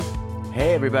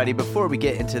Hey everybody, before we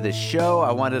get into the show,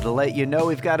 I wanted to let you know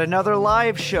we've got another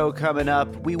live show coming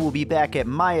up. We will be back at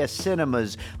Maya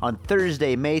Cinemas on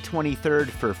Thursday, May 23rd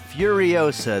for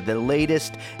Furiosa, the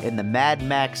latest in the Mad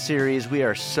Max series. We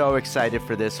are so excited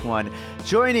for this one.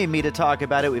 Joining me to talk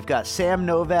about it, we've got Sam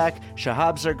Novak,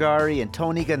 Shahab Zargari, and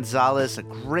Tony Gonzalez. A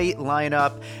great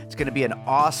lineup. It's going to be an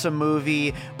awesome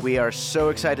movie. We are so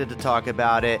excited to talk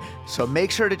about it. So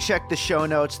make sure to check the show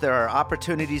notes. There are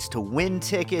opportunities to win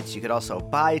tickets. You could also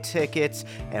buy tickets,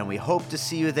 and we hope to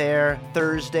see you there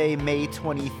Thursday, May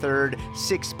 23rd,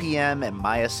 6 p.m. at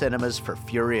Maya Cinemas for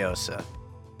Furiosa.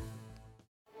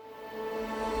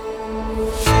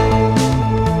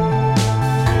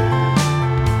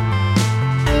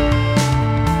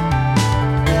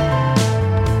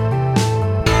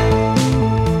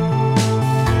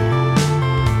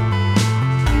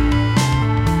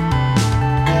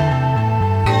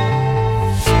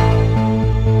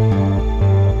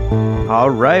 All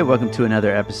right, welcome to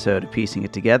another episode of Piecing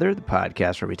It Together, the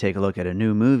podcast where we take a look at a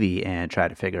new movie and try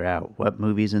to figure out what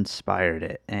movies inspired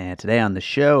it. And today on the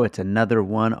show, it's another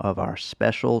one of our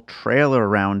special trailer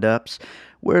roundups.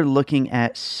 We're looking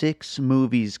at 6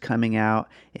 movies coming out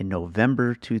in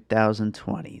November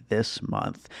 2020, this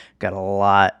month. Got a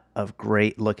lot of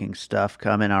great looking stuff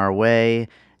coming our way,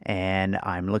 and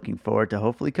I'm looking forward to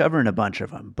hopefully covering a bunch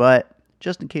of them. But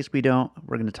just in case we don't,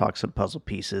 we're going to talk some puzzle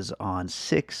pieces on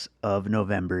 6 of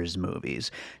November's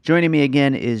movies. Joining me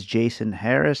again is Jason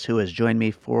Harris, who has joined me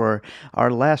for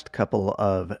our last couple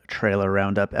of trailer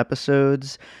roundup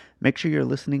episodes. Make sure you're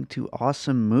listening to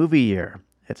Awesome Movie Year.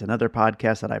 It's another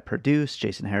podcast that I produce.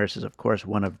 Jason Harris is, of course,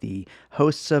 one of the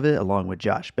hosts of it, along with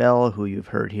Josh Bell, who you've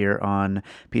heard here on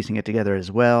Piecing It Together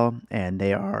as well. And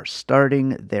they are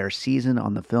starting their season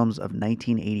on the films of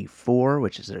 1984,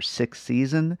 which is their 6th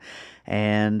season.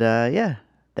 And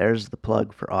there's the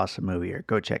plug for Awesome Movie Year.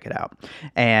 Go check it out.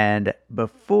 And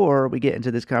before we get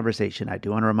into this conversation, I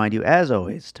do want to remind you, as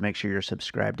always, to make sure you're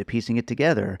subscribed to Piecing It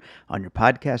Together on your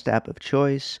podcast app of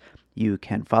choice. You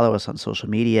can follow us on social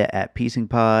media at Piecing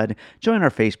Pod, join our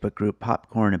Facebook group,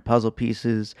 Popcorn and Puzzle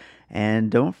Pieces,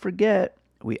 and don't forget,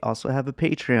 we also have a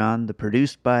Patreon, the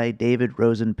Produced by David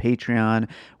Rosen Patreon,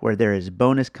 where there is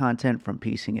bonus content from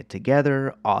Piecing It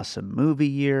Together, Awesome Movie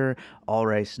Year, All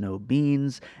Rice No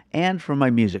Beans, and from my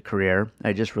music career.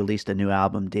 I just released a new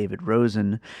album, David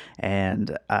Rosen,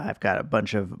 and I've got a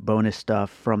bunch of bonus stuff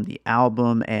from the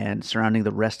album and surrounding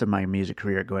the rest of my music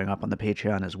career going up on the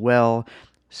Patreon as well.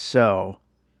 So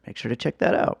make sure to check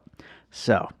that out.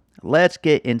 So let's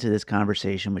get into this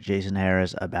conversation with Jason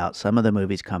Harris about some of the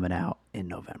movies coming out in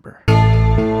November.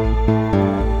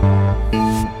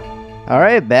 All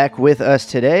right, back with us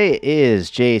today is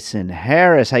Jason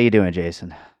Harris. How you doing,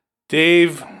 Jason?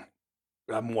 Dave,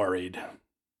 I'm worried.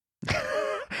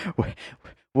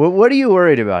 What are you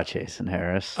worried about, Jason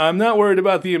Harris? I'm not worried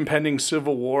about the impending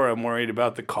Civil War. I'm worried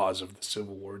about the cause of the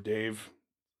Civil War, Dave.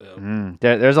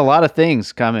 There's a lot of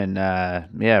things coming,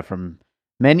 from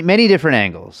many different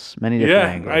angles.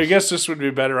 I guess this would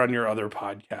be better on your other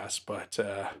podcast, but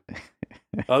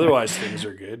otherwise things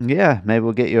are good. Yeah, maybe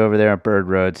we'll get you over there on Bird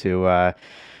Road to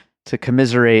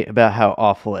commiserate about how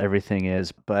awful everything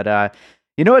is. But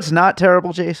it's not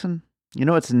terrible, Jason.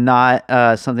 It's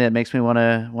not something that makes me want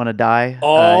to die.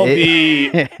 All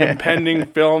the impending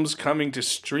films coming to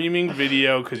streaming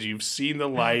video because you've seen the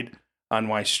light on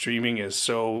why streaming is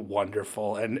so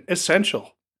wonderful and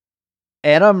essential.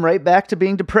 And I'm right back to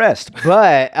being depressed.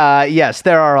 But yes,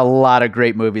 there are a lot of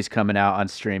great movies coming out on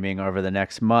streaming over the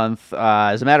next month.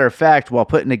 As a matter of fact, while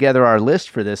putting together our list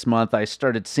for this month, I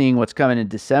started seeing what's coming in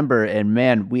December. And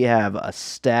man, we have a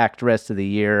stacked rest of the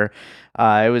year.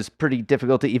 It was pretty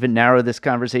difficult to even narrow this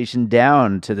conversation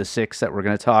down to the 6 that we're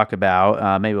going to talk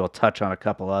about. Maybe we'll touch on a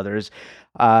couple others.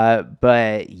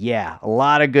 But yeah, a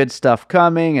lot of good stuff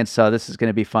coming, and so this is going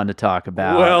to be fun to talk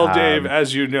about. Well, Dave,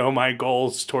 as you know, my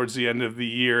goals towards the end of the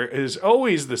year is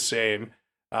always the same.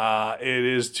 It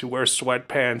is to wear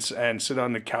sweatpants and sit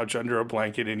on the couch under a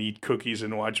blanket and eat cookies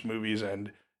and watch movies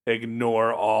and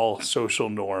ignore all social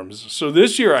norms. So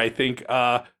this year, I think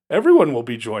everyone will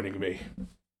be joining me.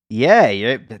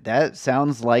 Yeah, that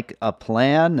sounds like a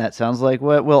plan. That sounds like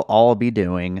what we'll all be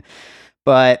doing.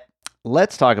 But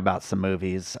let's talk about some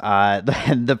movies.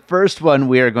 The first one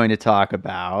we are going to talk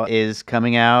about is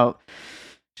coming out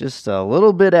just a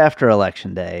little bit after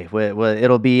Election Day.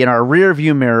 It'll be in our rear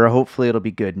view mirror. Hopefully, it'll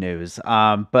be good news.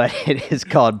 But it is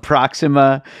called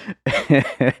Proxima,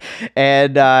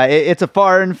 and it's a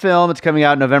foreign film. It's coming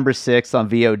out November 6th on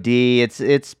VOD.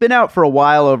 It's been out for a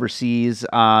while overseas.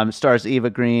 Stars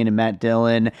Eva Green and Matt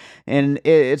Dillon, and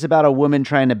it's about a woman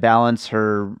trying to balance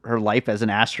her life as an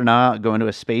astronaut, going to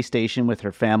a space station with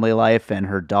her family life and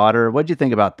her daughter. What do you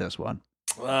think about this one?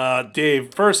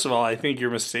 Dave, first of all, I think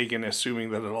you're mistaken assuming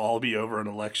that it'll all be over on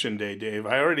Election Day, Dave.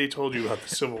 I already told you about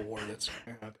the Civil War that's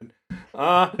going to happen.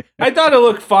 I thought it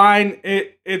looked fine.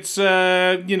 It's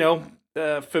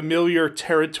familiar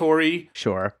territory.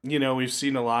 Sure. We've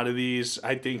seen a lot of these.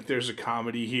 I think there's a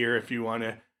comedy here if you want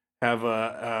to have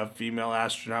a female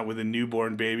astronaut with a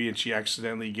newborn baby and she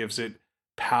accidentally gives it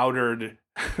powdered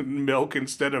milk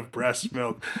instead of breast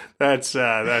milk. That's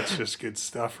just good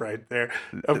stuff right there.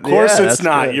 Of course it's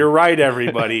not. Good. You're right,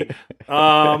 everybody.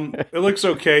 It looks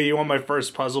okay. You want my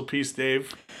first puzzle piece,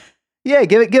 Dave? Yeah,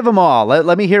 give them all.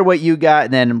 Let me hear what you got,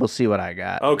 and then we'll see what I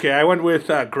got. Okay, I went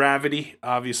with Gravity,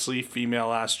 obviously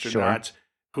female astronaut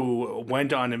who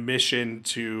went on a mission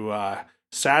to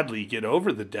sadly get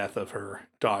over the death of her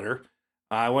daughter.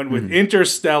 I went with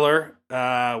Interstellar,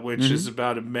 which is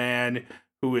about a man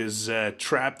who is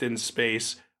trapped in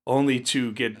space, only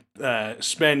to get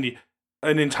spend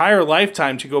an entire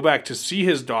lifetime to go back to see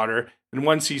his daughter. And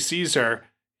once he sees her,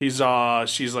 she's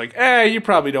like, you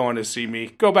probably don't want to see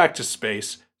me. Go back to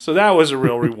space. So that was a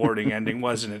real rewarding ending,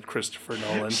 wasn't it, Christopher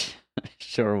Nolan?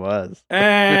 Sure was.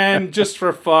 And just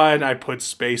for fun, I put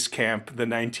Space Camp, the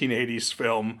 1980s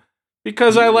film,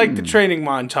 because I like the training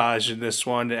montage in this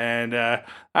one, and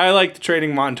I like the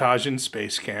training montage in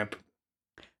Space Camp.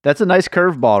 That's a nice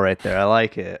curveball right there. I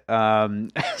like it.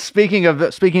 Speaking of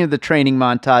the training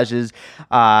montages,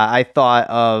 I thought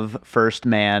of First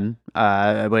Man,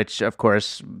 which of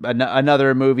course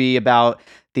another movie about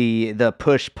the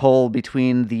push-pull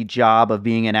between the job of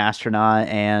being an astronaut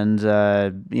and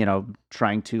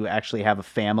trying to actually have a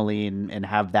family and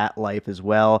have that life as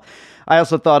well. I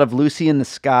also thought of Lucy in the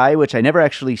Sky, which I never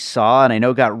actually saw, and I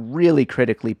know got really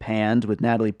critically panned with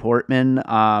Natalie Portman,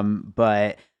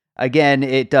 but again,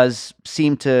 it does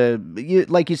seem to,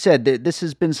 like you said, this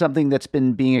has been something that's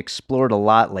been being explored a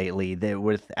lot lately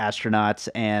with astronauts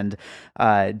and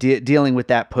dealing with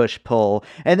that push-pull.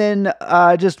 And then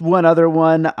just one other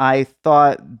one, I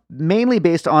thought mainly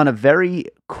based on a very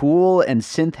cool and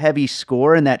synth-heavy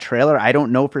score in that trailer. I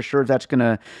don't know for sure if that's going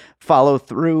to follow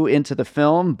through into the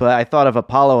film, but I thought of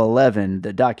Apollo 11,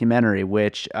 the documentary,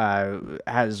 which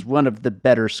has one of the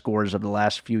better scores of the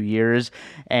last few years,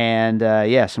 and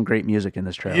some great music in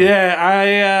this trailer.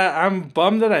 Yeah, I'm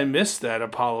bummed that I missed that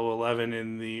Apollo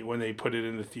 11 when they put it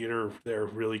in the theater there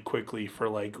really quickly for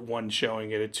like one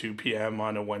showing at 2 p.m.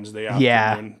 on a Wednesday afternoon.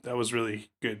 Yeah. That was really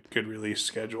good release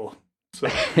schedule. So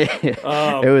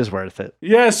it was worth it.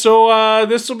 Yeah, so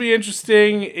this will be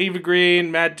interesting. Eva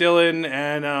Green, Matt Dillon,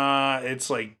 and it's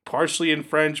like partially in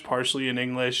French, partially in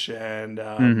English,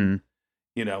 and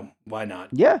why not?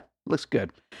 Yeah, looks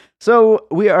good. So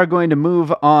we are going to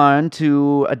move on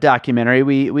to a documentary.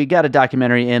 We got a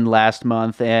documentary in last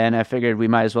month, and I figured we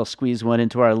might as well squeeze one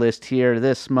into our list here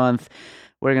this month.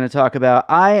 We're going to talk about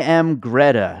I Am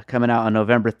Greta, coming out on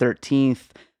November 13th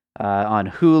on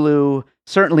Hulu.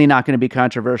 Certainly not going to be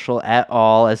controversial at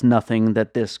all, as nothing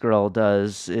that this girl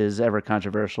does is ever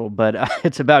controversial, but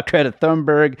it's about Greta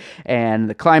Thunberg and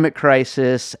the climate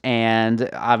crisis, and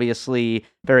obviously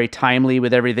very timely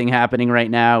with everything happening right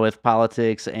now with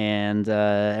politics and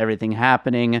everything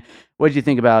happening. What did you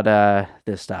think about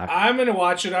this doc? I'm going to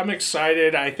watch it. I'm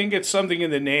excited. I think it's something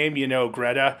in the name,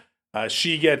 Greta.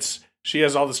 She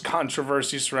has all this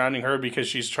controversy surrounding her because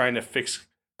she's trying to fix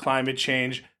climate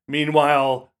change.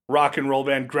 Meanwhile, rock and roll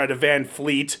band Greta Van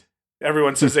Fleet,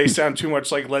 everyone says they sound too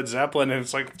much like Led Zeppelin, and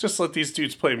it's like, just let these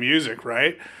dudes play music,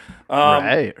 right?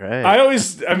 Right.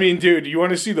 Dude, you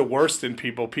want to see the worst in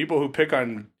people who pick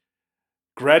on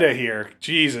Greta here.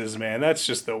 Jesus, man, that's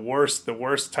just the worst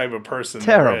type of person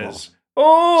there is.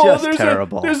 Oh,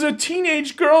 there's a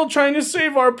teenage girl trying to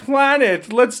save our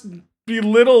planet. Let's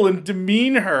belittle and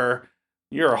demean her.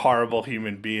 You're a horrible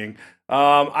human being.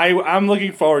 I'm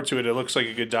looking forward to it. It looks like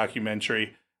a good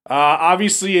documentary.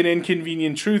 Obviously, An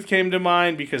Inconvenient Truth came to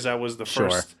mind because that was the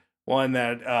first one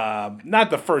that, not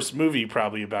the first movie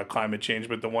probably about climate change,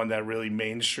 but the one that really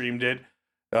mainstreamed it,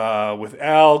 with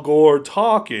Al Gore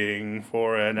talking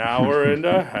for an hour and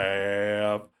a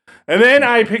half. And then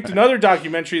I picked another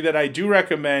documentary that I do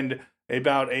recommend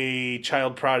about a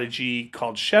child prodigy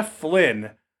called Chef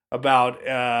Flynn, about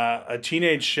a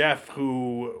teenage chef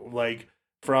who, like,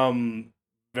 from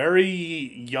a very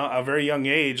young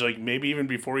age, like maybe even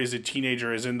before he's a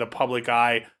teenager, is in the public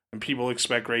eye and people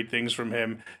expect great things from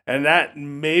him. And that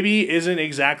maybe isn't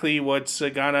exactly what's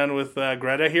gone on with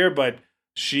Greta here, but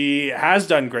she has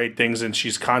done great things and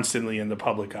she's constantly in the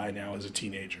public eye now as a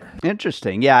teenager.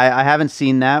 Interesting. Yeah, I haven't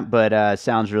seen that, but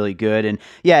sounds really good. And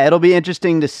yeah, it'll be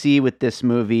interesting to see with this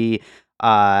movie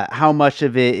how much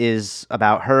of it is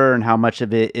about her and how much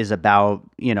of it is about,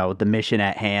 the mission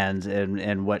at hand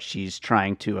and what she's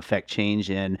trying to affect change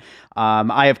in.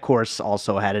 I, of course,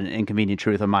 also had an Inconvenient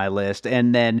Truth on my list.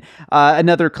 And then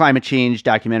another climate change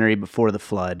documentary, Before the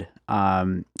Flood,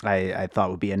 I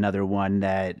thought would be another one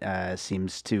that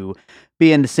seems to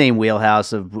be in the same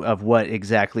wheelhouse of what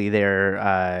exactly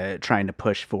they're trying to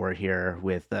push for here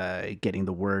with getting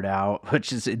the word out,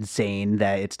 which is insane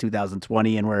that it's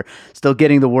 2020 and we're still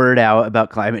getting the word out about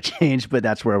climate change, but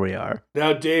that's where we are.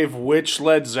 Now, Dave, which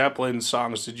Led Zeppelin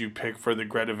songs did you pick for the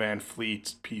Greta Van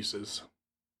Fleet pieces?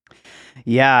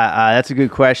 Yeah, that's a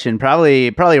good question.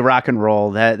 Probably rock and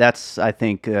roll. That's I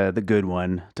think the good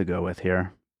one to go with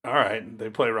here. All right, they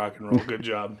play rock and roll. Good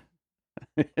job.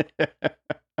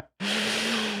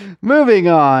 Moving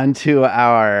on to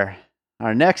our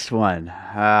next one.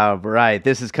 Right,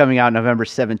 this is coming out November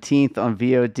 17th on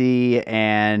VOD,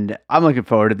 and I'm looking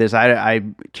forward to this.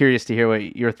 I'm curious to hear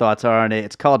what your thoughts are on it.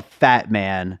 It's called Fat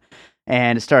Man,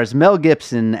 and it stars Mel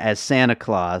Gibson as Santa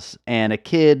Claus, and a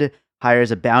kid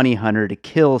hires a bounty hunter to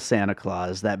kill Santa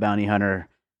Claus. That bounty hunter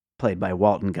played by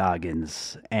Walton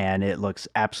Goggins, and it looks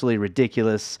absolutely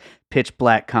ridiculous. Pitch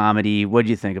black comedy. What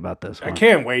do you think about this one? I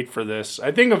can't wait for this.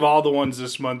 I think of all the ones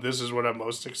this month, this is what I'm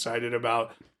most excited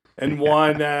about, and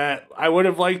one that I would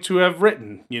have liked to have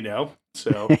written,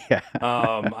 So Yeah.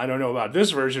 I don't know about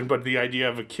this version, but the idea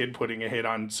of a kid putting a hit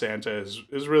on Santa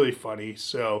is really funny.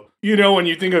 So, when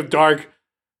you think of dark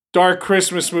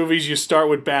Christmas movies, you start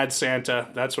with Bad Santa.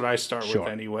 That's what I start with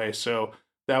anyway. So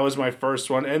that was my first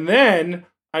one. And then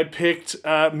I picked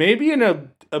maybe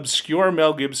an obscure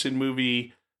Mel Gibson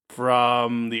movie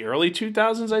from the early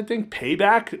 2000s, I think,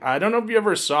 Payback. I don't know if you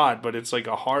ever saw it, but it's like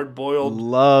a hard-boiled...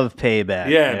 Love Payback.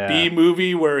 Yeah,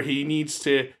 B-movie where he needs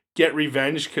to get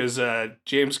revenge because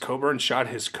James Coburn shot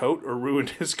his coat or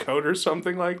ruined his coat or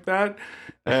something like that.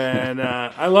 And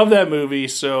I love that movie,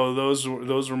 so those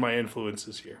were my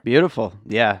influences here. Beautiful.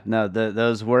 Yeah, no,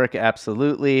 those work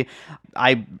absolutely.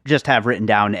 I just have written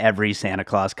down every Santa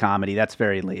Claus comedy. That's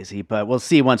very lazy, but we'll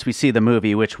see once we see the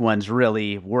movie which ones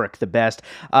really work the best.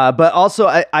 But also,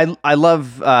 I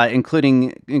love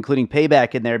including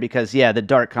Payback in there because, yeah, the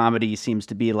dark comedy seems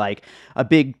to be like a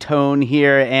big tone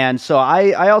here. And so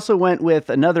I also went with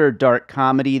another dark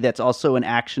comedy that's also an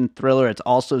action thriller. It's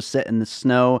also set in the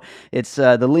snow. It's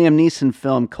the Liam Neeson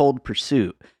film Cold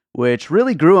Pursuit, which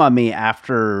really grew on me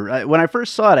after when I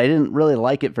first saw it. I didn't really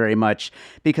like it very much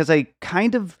because I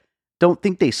kind of don't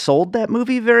think they sold that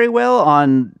movie very well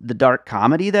on the dark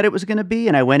comedy that it was going to be.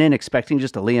 And I went in expecting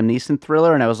just a Liam Neeson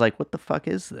thriller, and I was like, what the fuck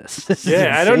is this? This is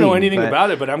I don't know anything insane,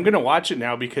 about it, but I'm going to watch it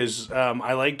now because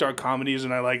I like dark comedies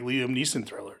and I like Liam Neeson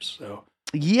thrillers. So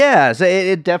yeah, so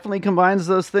it definitely combines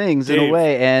those things in a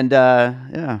way. And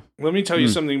yeah. Let me tell you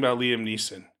something about Liam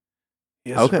Neeson. He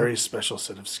has a very special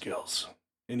set of skills.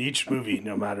 In each movie,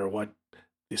 no matter what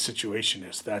the situation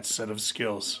is, that set of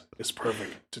skills is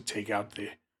perfect to take out the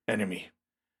enemy.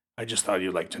 I just thought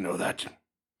you'd like to know that.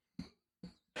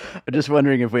 I'm just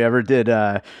wondering if we ever did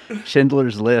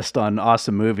Schindler's List on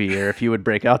Awesome Movie, or if you would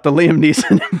break out the Liam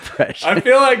Neeson impression. I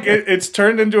feel like it's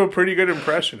turned into a pretty good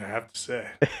impression, I have to say.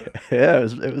 Yeah,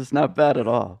 it was not bad at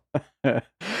all.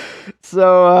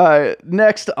 So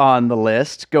next on the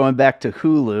list, going back to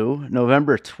Hulu,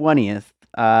 November 20th,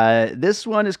 this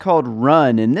one is called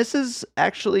Run, and this is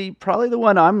actually probably the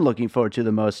one I'm looking forward to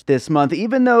the most this month,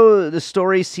 even though the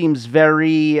story seems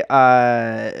very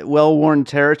well-worn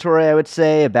territory, I would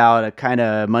say, about a kind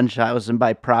of Munchausen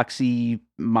by proxy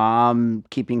mom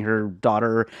keeping her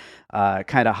daughter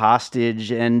kind of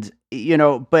hostage, and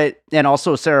and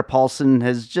also Sarah Paulson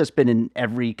has just been in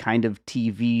every kind of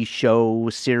TV show,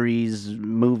 series,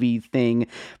 movie thing.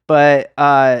 But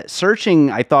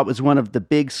Searching, I thought, was one of the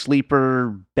big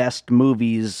sleeper best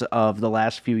movies of the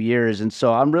last few years. And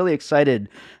so I'm really excited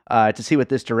to see what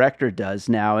this director does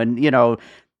now. And,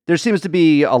 there seems to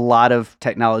be a lot of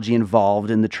technology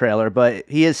involved in the trailer, but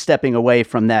he is stepping away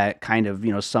from that kind of,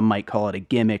 some might call it a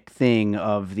gimmick thing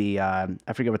of the, I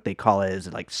forget what they call it. Is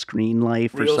it like Screen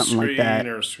Life or something like that?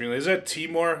 Or Screen Life. Is that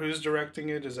Timur who's directing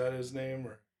it? Is that his name?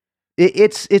 Or?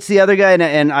 It's the other guy,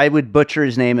 and I would butcher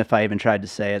his name if I even tried to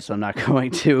say it, so I'm not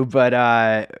going to. But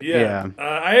yeah.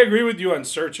 I agree with you on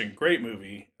Searching. Great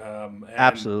movie.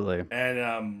 Absolutely.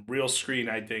 And Real Screen,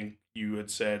 I think you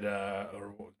had said,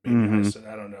 or maybe I said,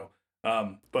 I don't know.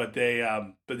 But they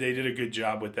did a good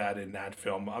job with that in that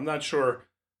film. I'm not sure.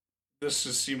 This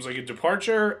just seems like a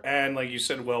departure, and like you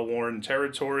said, well-worn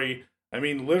territory. I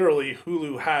mean, literally,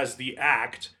 Hulu has The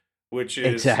Act, which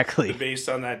is exactly based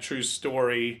on that true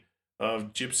story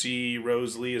of Gypsy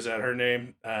Rose Lee, is that her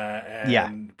name?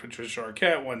 And Patricia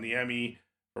Arquette won the Emmy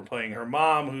for playing her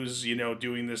mom, who's,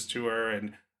 doing this to her.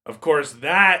 And of course,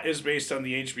 that is based on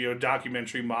the HBO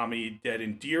documentary Mommy, Dead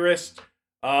and Dearest,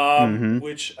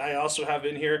 which I also have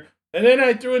in here. And then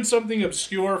I threw in something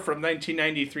obscure from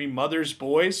 1993, Mother's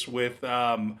Boys, with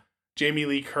Jamie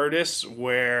Lee Curtis,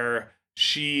 where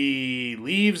she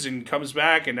leaves and comes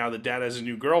back, and now the dad has a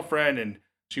new girlfriend, and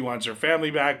she wants her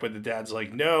family back, but the dad's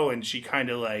like, no, and she kind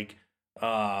of like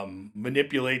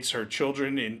manipulates her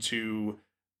children into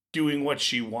doing what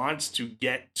she wants to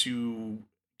get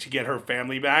her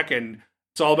family back, and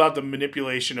it's all about the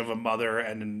manipulation of a mother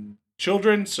and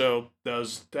children. So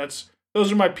those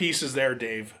are my pieces there,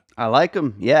 Dave. I like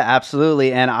them. Yeah,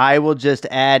 absolutely. And I will just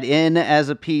add in as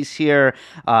a piece here,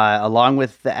 along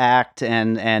with The Act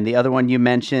and the other one you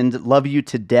mentioned, Love You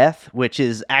to Death, which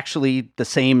is actually the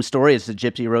same story as the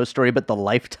Gypsy Rose story, but the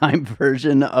Lifetime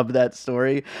version of that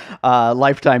story.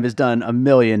 Lifetime has done a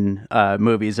million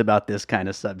movies about this kind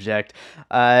of subject.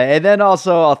 And then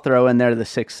also I'll throw in there The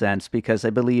Sixth Sense, because I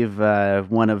believe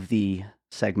one of the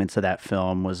segments of that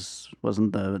film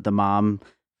wasn't the mom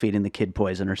feeding the kid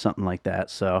poison or something like that.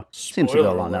 So seems to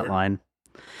go along that line.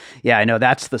 Yeah, I know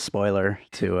that's the spoiler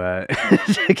to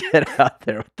to get out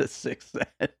there with The Sixth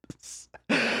Sense.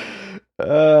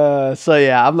 So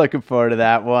yeah, I'm looking forward to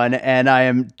that one, and I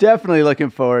am definitely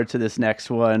looking forward to this next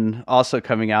one, also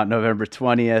coming out November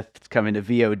 20th. It's coming to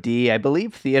VOD, I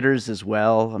believe theaters as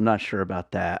well. I'm not sure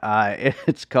about that.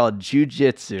 It's called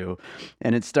Jiu-Jitsu,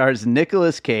 and it stars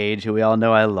Nicolas Cage, who we all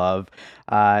know I love,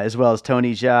 as well as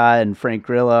Tony Jaa and Frank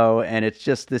Grillo, and it's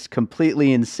just this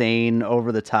completely insane,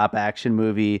 over-the-top action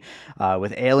movie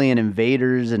with alien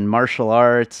invaders and martial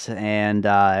arts, and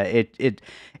it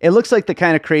looks like the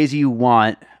kind of crazy you want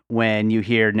when you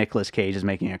hear Nicolas Cage is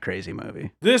making a crazy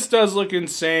movie. This does look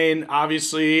insane.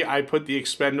 Obviously, I put the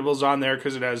Expendables on there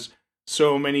because it has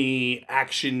so many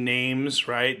action names,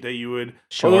 right? That you would.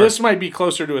 Sure. Although this might be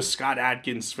closer to a Scott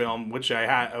Adkins film, which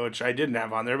I didn't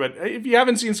have on there. But if you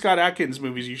haven't seen Scott Adkins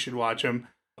movies, you should watch them.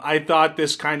 I thought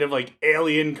this kind of like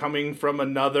alien coming from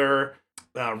another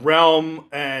realm,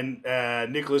 and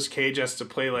Nicolas Cage has to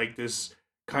play like this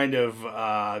kind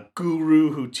of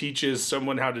guru who teaches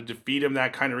someone how to defeat him.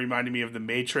 That kind of reminded me of The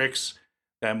Matrix,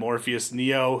 that Morpheus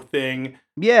Neo thing.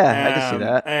 Yeah, I can see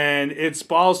that. And it's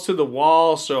balls to the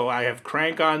wall, so I have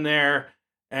Crank on there.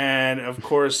 And of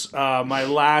course, my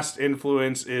last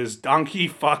influence is Donkey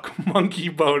Fuck Monkey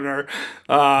Boner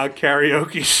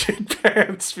Karaoke Shit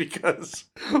Pants, because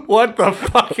what the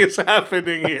fuck is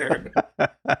happening here?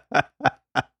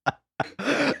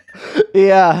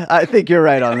 Yeah, I think you're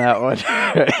right on that one.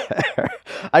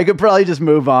 I could probably just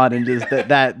move on and just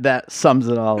that sums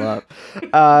it all up.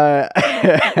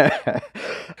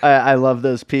 I love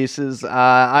those pieces.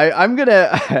 I'm gonna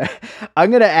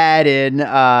add in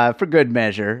for good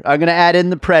measure. I'm gonna add in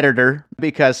The Predator,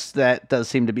 because that does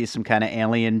seem to be some kind of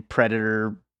alien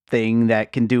predator thing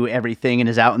that can do everything and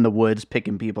is out in the woods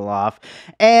picking people off.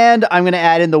 And I'm going to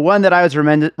add in the one that I was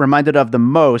reminded of the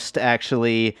most,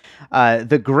 actually,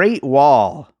 The Great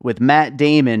Wall, with Matt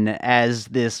Damon as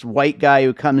this white guy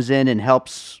who comes in and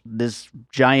helps this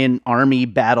giant army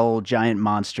battle giant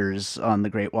monsters on the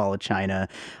Great Wall of China,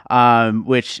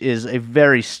 which is a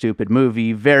very stupid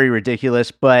movie, very ridiculous.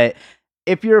 But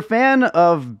if you're a fan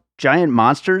of giant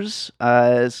monsters,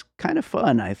 is kind of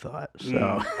fun, I thought.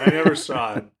 So I never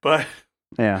saw it, but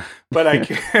yeah, but I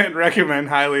can't recommend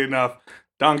highly enough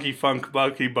Donkey Funk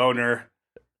Monkey Boner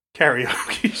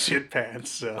Karaoke Shit Pants.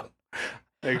 So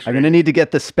I'm gonna need to get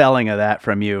the spelling of that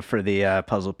from you for the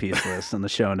puzzle piece list in the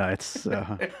show notes. So,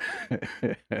 all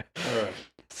right.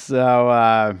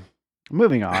 So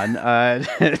moving on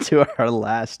to our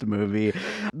last movie.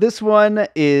 This one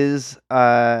is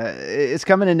it's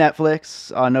coming to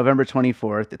Netflix on November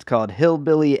 24th. It's called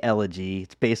Hillbilly Elegy.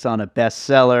 It's based on a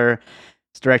bestseller.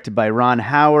 It's directed by Ron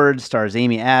Howard, stars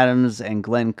Amy Adams and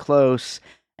Glenn Close,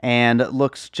 and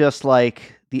looks just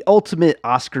like the ultimate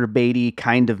Oscar baity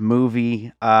kind of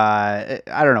movie. I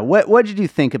don't know. What did you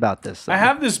think about this thing? I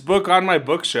have this book on my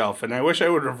bookshelf, and I wish I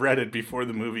would have read it before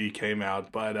the movie came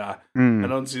out, but I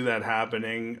don't see that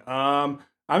happening. I'm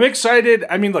I'm excited.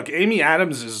 I mean, look, Amy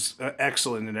Adams is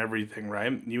excellent in everything,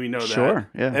 right? We know that. Sure,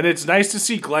 yeah. And it's nice to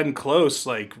see Glenn Close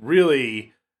like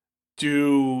really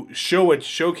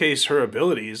showcase her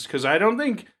abilities, because I don't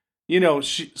think,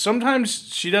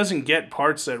 sometimes she doesn't get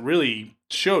parts that really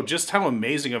show just how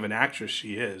amazing of an actress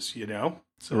she is,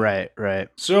 So, Right.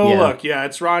 So Yeah. look,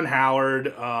 it's Ron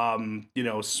Howard,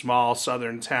 small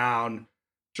southern town,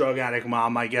 drug addict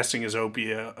mom, I guessing is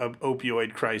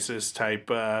opioid crisis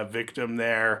type victim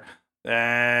there.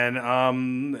 And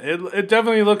it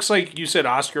definitely looks like you said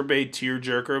Oscar bait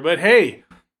tearjerker, but hey,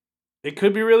 it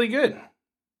could be really good.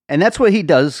 And that's what he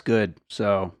does good.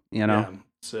 So, Yeah,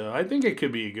 so I think it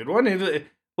could be a good one.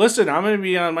 Listen, I'm going to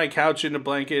be on my couch in a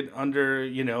blanket under,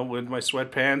 with my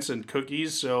sweatpants and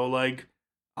cookies. So, like,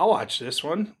 I'll watch this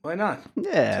one. Why not?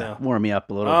 Yeah, warm me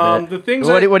up a little bit. The things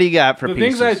what do you got for the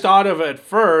pieces? things I thought of at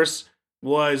first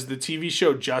was the TV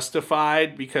show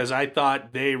Justified, because I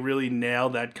thought they really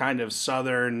nailed that kind of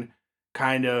southern,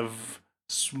 kind of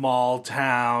small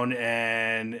town,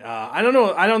 and I don't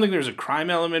know. I don't think there's a crime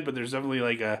element, but there's definitely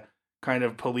like a kind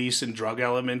of police and drug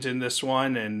element in this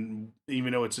one. And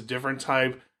even though it's a different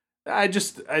type, I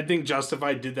think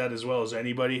Justified did that as well as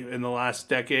anybody in the last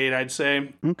decade, I'd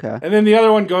say. Okay. And then the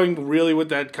other one, going really with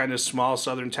that kind of small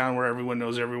southern town where everyone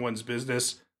knows everyone's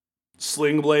business,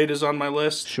 Sling Blade is on my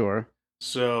list. Sure.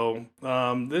 So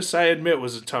this, I admit,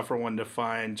 was a tougher one to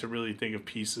find, to really think of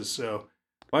pieces. So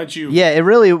why don't you? Yeah, it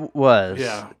really was.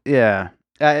 Yeah.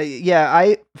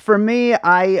 For me,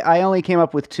 I only came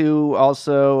up with two.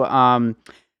 Also,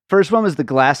 first one was The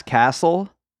Glass Castle,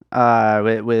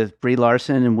 with Brie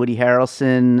Larson and Woody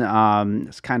Harrelson.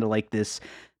 It's kind of like this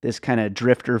kind of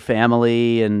drifter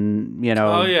family, and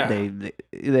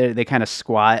they kind of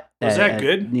squat. Was that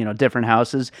good? Different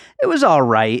houses. It was all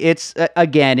right. It's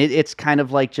it's kind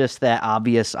of like just that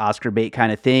obvious Oscar bait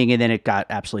kind of thing, and then it got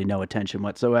absolutely no attention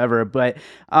whatsoever. But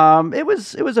it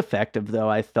was effective, though,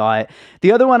 I thought.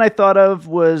 The other one I thought of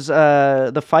was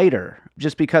The Fighter,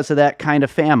 just because of that kind of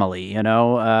family,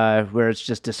 where it's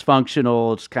just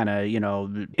dysfunctional. It's kind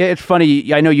of, it's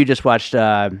funny. I know you just watched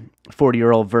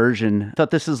 40-year-old version. I thought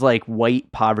this is like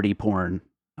white poverty porn.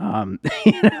 Oh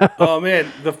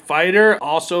man, The Fighter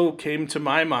also came to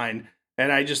my mind,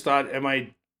 and I just thought,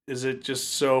 is it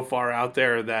just so far out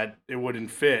there that it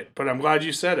wouldn't fit? But I'm glad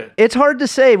you said it. It's hard to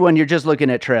say when you're just looking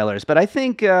at trailers, but I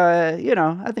think,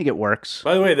 I think it works.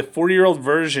 By the way, the 40-year-old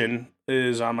version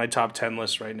is on my top 10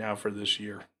 list right now for this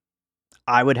year.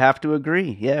 I would have to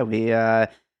agree. Yeah, we, at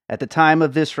the time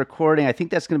of this recording, I think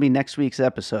that's going to be next week's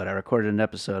episode. I recorded an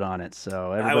episode on it,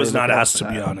 so I was not asked to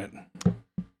be on it.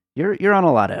 You're on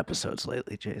a lot of episodes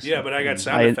lately, Jason. Yeah, but I got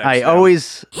sound effects. I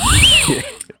always.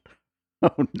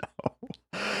 Oh no,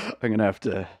 I'm gonna have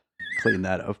to clean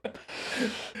that up.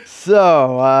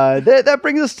 So that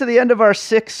brings us to the end of our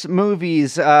 6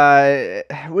 movies.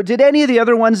 Did any of the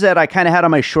other ones that I kind of had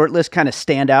on my short list kind of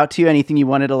stand out to you? Anything you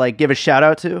wanted to like give a shout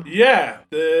out to? Yeah,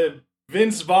 the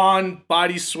Vince Vaughn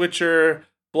body switcher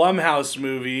Blumhouse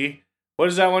movie. What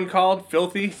is that one called?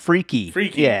 Filthy? Freaky.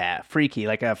 Yeah, Freaky.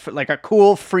 Like a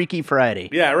cool Freaky Friday.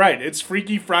 Yeah, right. It's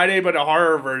Freaky Friday, but a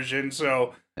horror version.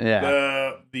 So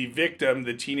yeah, the victim,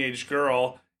 the teenage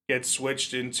girl, gets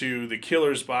switched into the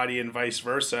killer's body and vice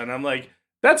versa. And I'm like,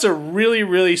 that's a really,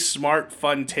 really smart,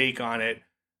 fun take on it.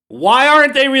 Why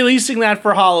aren't they releasing that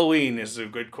for Halloween is a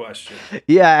good question.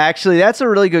 Yeah, actually, that's a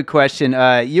really good question.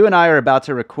 You and I are about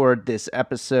to record this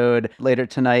episode later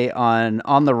tonight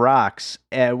on the Rocks,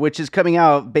 which is coming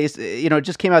out it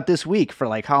just came out this week for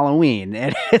like Halloween.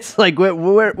 And it's like,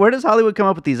 where does Hollywood come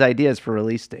up with these ideas for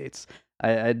release dates?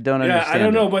 I don't understand. Yeah, I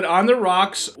don't know, but On the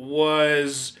Rocks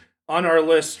was on our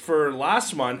list for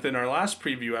last month in our last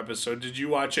preview episode. Did you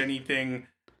watch anything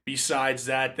besides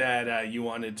that you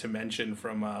wanted to mention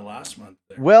from last month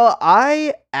there? Well,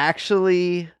 I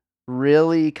actually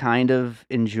really kind of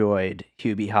enjoyed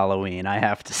Hubie Halloween, I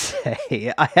have to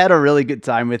say. I had a really good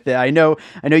time with it. I know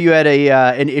you had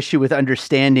an issue with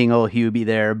understanding old Hubie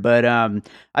there, but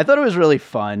I thought it was really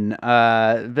fun.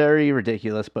 Very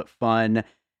ridiculous, but fun.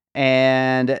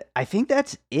 And I think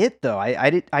that's it, though. I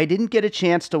didn't get a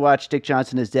chance to watch Dick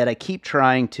Johnson Is Dead. I keep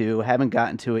trying to. Haven't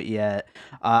gotten to it yet.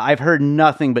 I've heard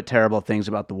nothing but terrible things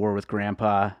about The War with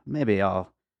Grandpa. Maybe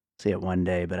I'll see it one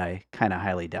day, but I kind of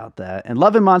highly doubt that. And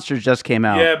Love and Monsters just came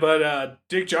out. Yeah, but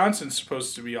Dick Johnson's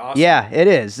supposed to be awesome. Yeah, it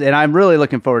is. And I'm really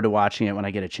looking forward to watching it when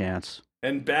I get a chance.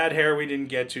 And Bad Hair we didn't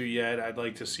get to yet. I'd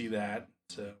like to see that.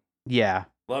 So yeah.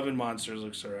 Love and Monsters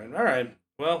looks all right. All right.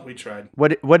 Well, we tried.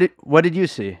 What did you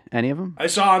see? Any of them? I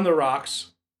saw On the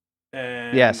Rocks.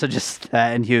 And yeah, so just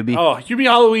that and Hubie. Oh, Hubie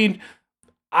Halloween.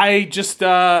 I just,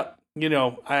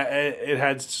 it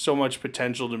had so much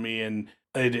potential to me. And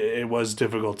it was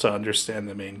difficult to understand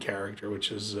the main character,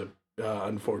 which is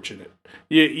unfortunate.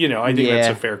 I think that's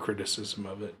a fair criticism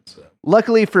of it. So.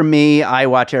 Luckily for me, I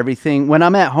watch everything when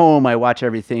I'm at home. I watch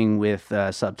everything with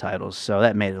subtitles, so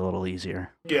that made it a little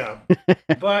easier. Yeah,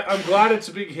 but I'm glad it's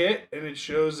a big hit, and it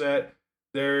shows that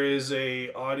there is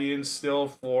a audience still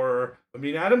for. I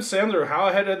mean, Adam Sandler. How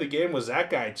ahead of the game was that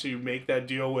guy to make that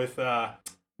deal with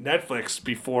Netflix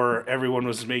before everyone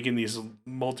was making these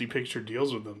multi-picture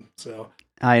deals with them? So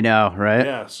I know, right?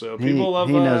 Yeah, so people love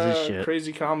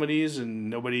crazy comedies, and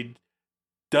nobody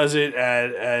does it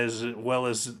as well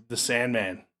as The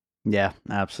Sandman. Yeah,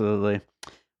 absolutely.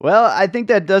 Well, I think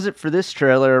that does it for this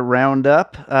trailer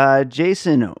roundup.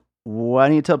 Jason, why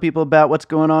don't you tell people about what's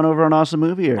going on over on Awesome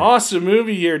Movie Year? Awesome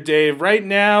Movie Year, Dave. Right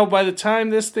now, by the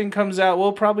time this thing comes out,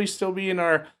 we'll probably still be in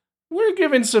we're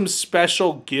giving some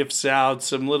special gifts out,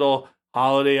 some little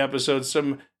holiday episodes,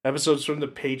 some episodes from the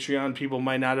Patreon people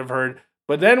might not have heard.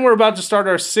 But then we're about to start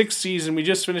our 6th season. We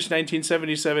just finished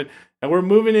 1977, and we're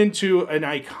moving into an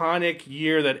iconic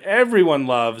year that everyone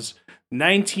loves.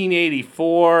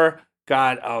 1984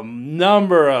 got a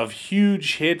number of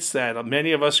huge hits that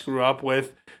many of us grew up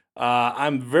with.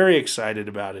 I'm very excited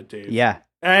about it, Dave. Yeah.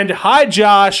 And hi,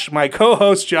 Josh, my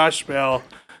co-host, Josh Bell.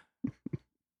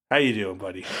 How you doing,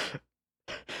 buddy?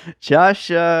 Josh,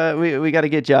 we got to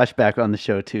get Josh back on the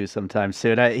show too sometime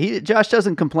soon. Josh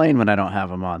doesn't complain when I don't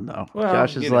have him on, though. Well,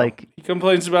 Josh is he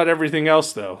complains about everything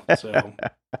else, though. So.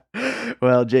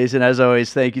 Well, Jason, as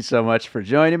always, thank you so much for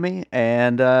joining me,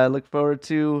 and look forward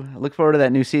to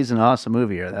that new season of Awesome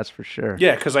Movie Year. That's for sure.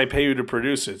 Yeah, because I pay you to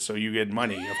produce it, so you get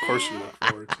money. Of course, you look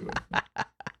forward to it.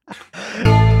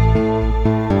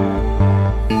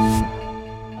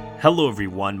 Hello,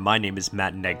 everyone. My name is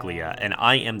Matt Neglia, and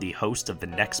I am the host of the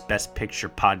Next Best Picture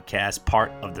podcast,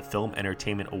 part of the Film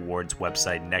Entertainment Awards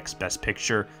website,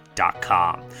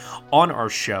 nextbestpicture.com. On our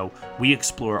show, we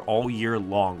explore all year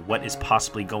long what is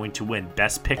possibly going to win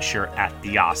Best Picture at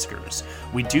the Oscars.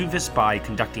 We do this by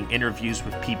conducting interviews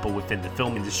with people within the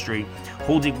film industry,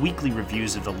 holding weekly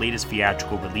reviews of the latest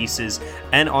theatrical releases,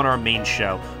 and on our main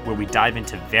show, where we dive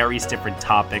into various different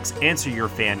topics, answer your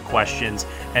fan questions,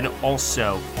 and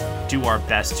also do our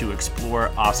best to explore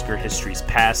Oscar history's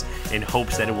past in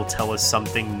hopes that it will tell us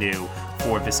something new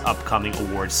for this upcoming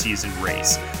award season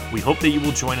race. We hope that you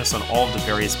will join us on all of the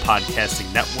various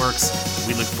podcasting networks.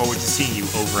 We look forward to seeing you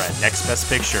over at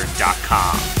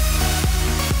nextbestpicture.com.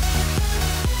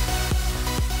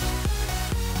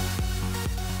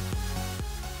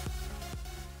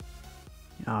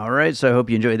 All right, so I hope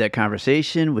you enjoyed that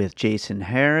conversation with Jason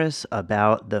Harris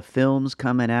about the films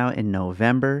coming out in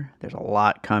November. There's a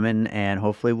lot coming, and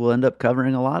hopefully we'll end up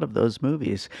covering a lot of those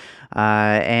movies.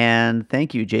 And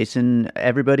thank you, Jason.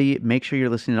 Everybody, make sure you're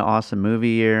listening to Awesome Movie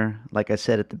Year. Like I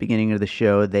said at the beginning of the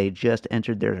show, they just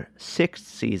entered their 6th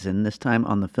season, this time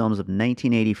on the films of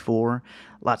 1984.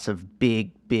 Lots of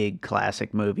big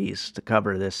classic movies to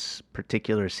cover this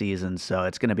particular season, so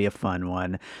it's going to be a fun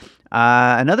one.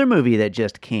 Another movie that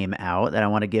just came out that I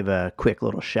want to give a quick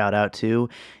little shout out to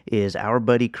is our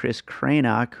buddy Chris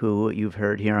Cranach, who you've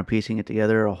heard here on Piecing It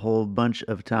Together a whole bunch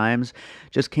of times.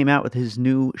 Just came out with his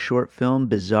new short film,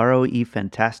 Bizarro y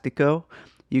Fantastico.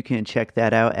 You can check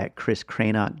that out at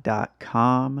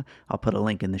chriscranach.com. I'll put a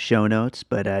link in the show notes,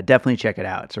 but definitely check it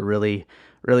out. It's a really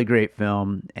great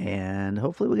film, and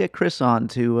hopefully we'll get Chris on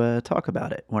to talk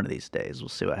about it one of these days. We'll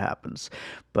see what happens.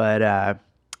 But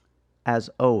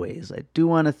as always, I do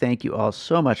want to thank you all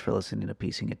so much for listening to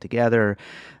Piecing It Together.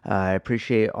 I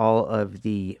appreciate all of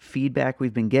the feedback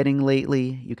we've been getting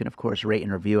lately. You can, of course, rate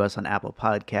and review us on Apple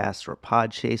Podcasts or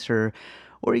Podchaser,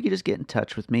 or you can just get in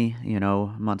touch with me.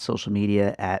 I'm on social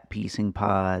media at Piecing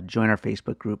Pod. Join our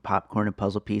Facebook group, Popcorn and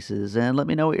Puzzle Pieces, and let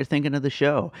me know what you're thinking of the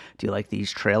show. Do you like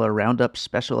these trailer roundup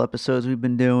special episodes we've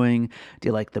been doing? Do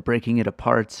you like the breaking it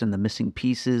aparts and the missing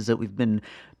pieces that we've been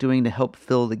doing to help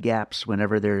fill the gaps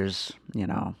whenever there's,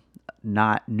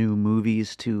 not new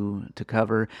movies to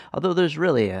cover? Although there's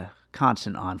really a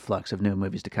constant influx of new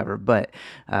movies to cover, but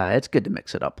it's good to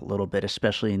mix it up a little bit,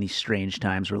 especially in these strange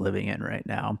times we're living in right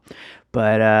now.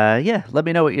 But let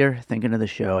me know what you're thinking of the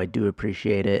show. I do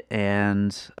appreciate it,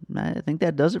 and I think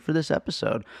that does it for this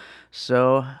episode.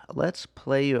 So let's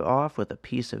play you off with a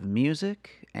piece of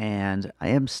music, and I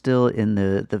am still in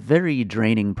the very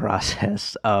draining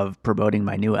process of promoting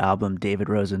my new album, David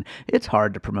Rosen. It's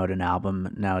hard to promote an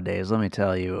album nowadays, let me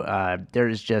tell you.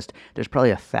 There's probably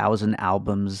 1,000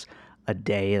 albums a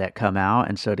day that come out,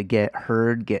 and so to get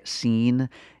heard, get seen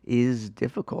is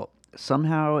difficult.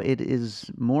 somehow it is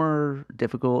more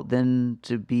difficult than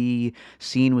to be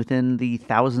seen within the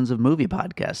thousands of movie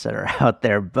podcasts that are out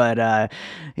there. But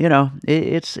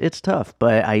it's tough.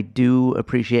 But I do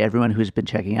appreciate everyone who's been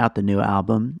checking out the new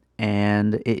album.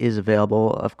 And it is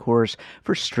available, of course,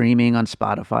 for streaming on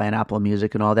Spotify and Apple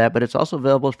Music and all that, but it's also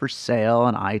available for sale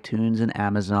on iTunes and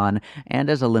Amazon, and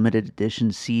as a limited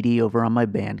edition CD over on my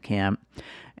Bandcamp.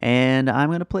 And I'm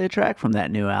going to play a track from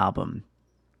that new album.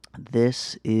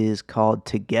 This is called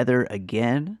Together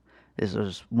Again. This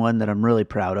is one that I'm really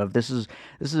proud of. This is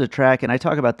a track, and I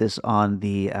talk about this on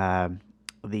the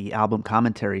album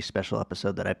commentary special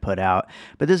episode that I put out.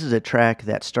 But this is a track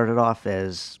that started off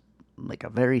as like a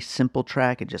very simple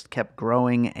track. It just kept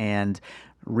growing and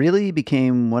really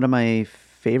became one of my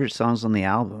favorite songs on the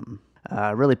album.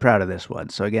 Really proud of this one.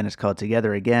 So again, it's called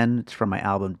Together Again. It's from my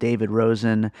album David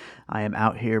Rosen. I am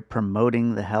out here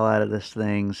promoting the hell out of this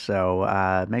thing,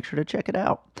 so make sure to check it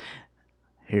out.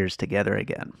 Here's Together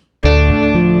Again.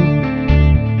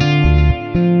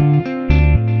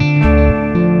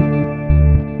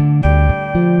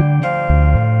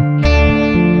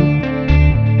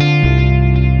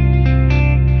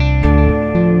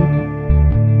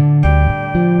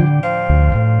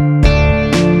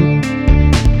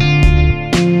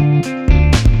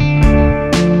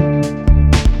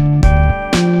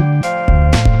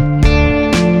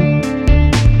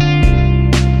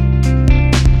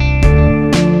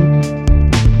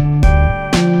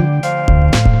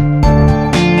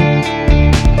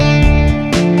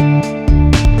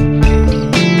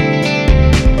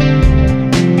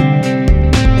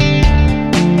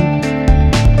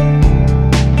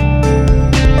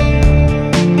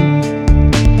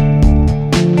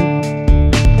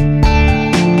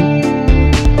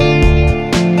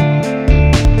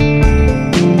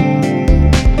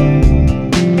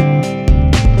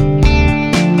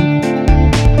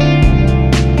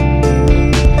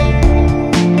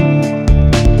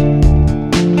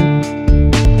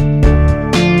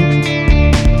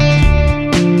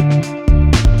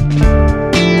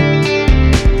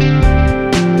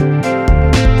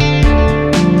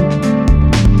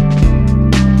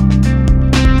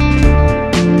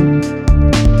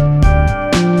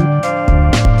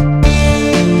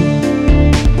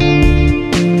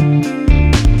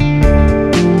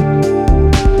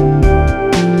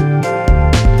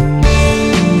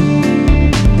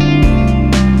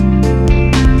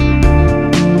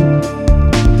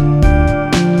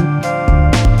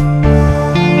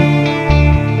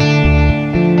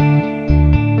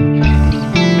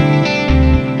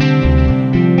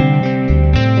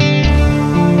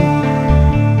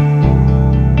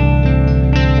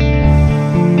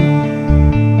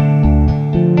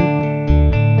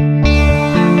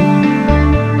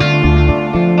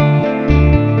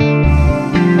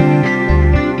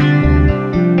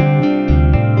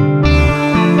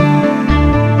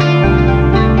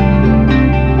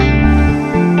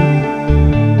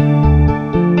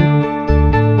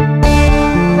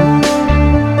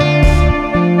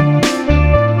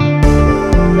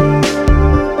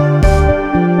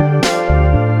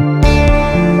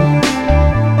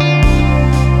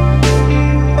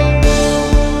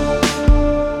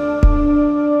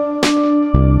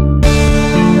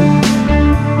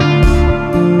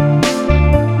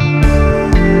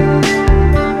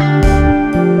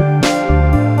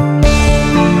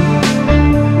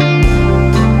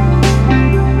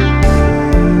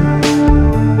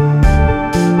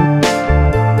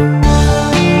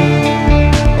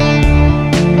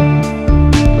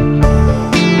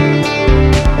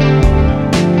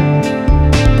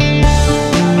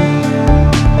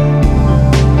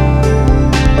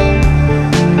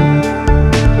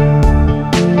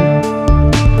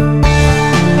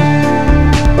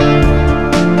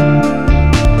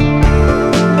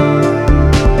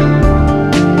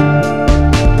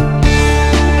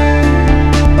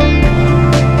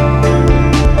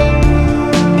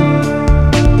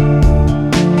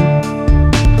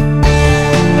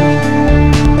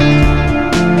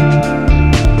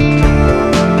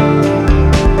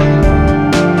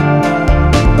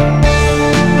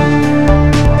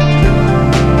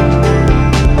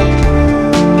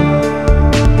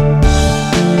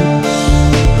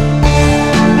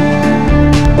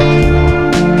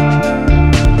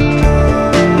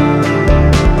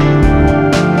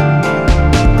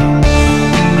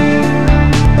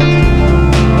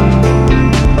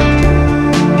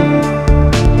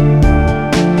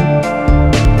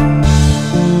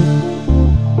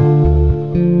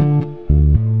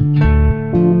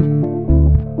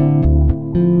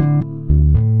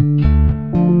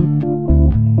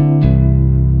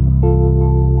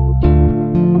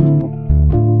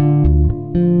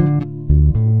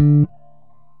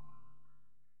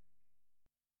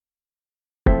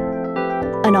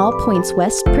 an All Points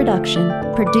West production,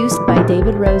 produced by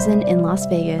David Rosen in Las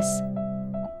Vegas.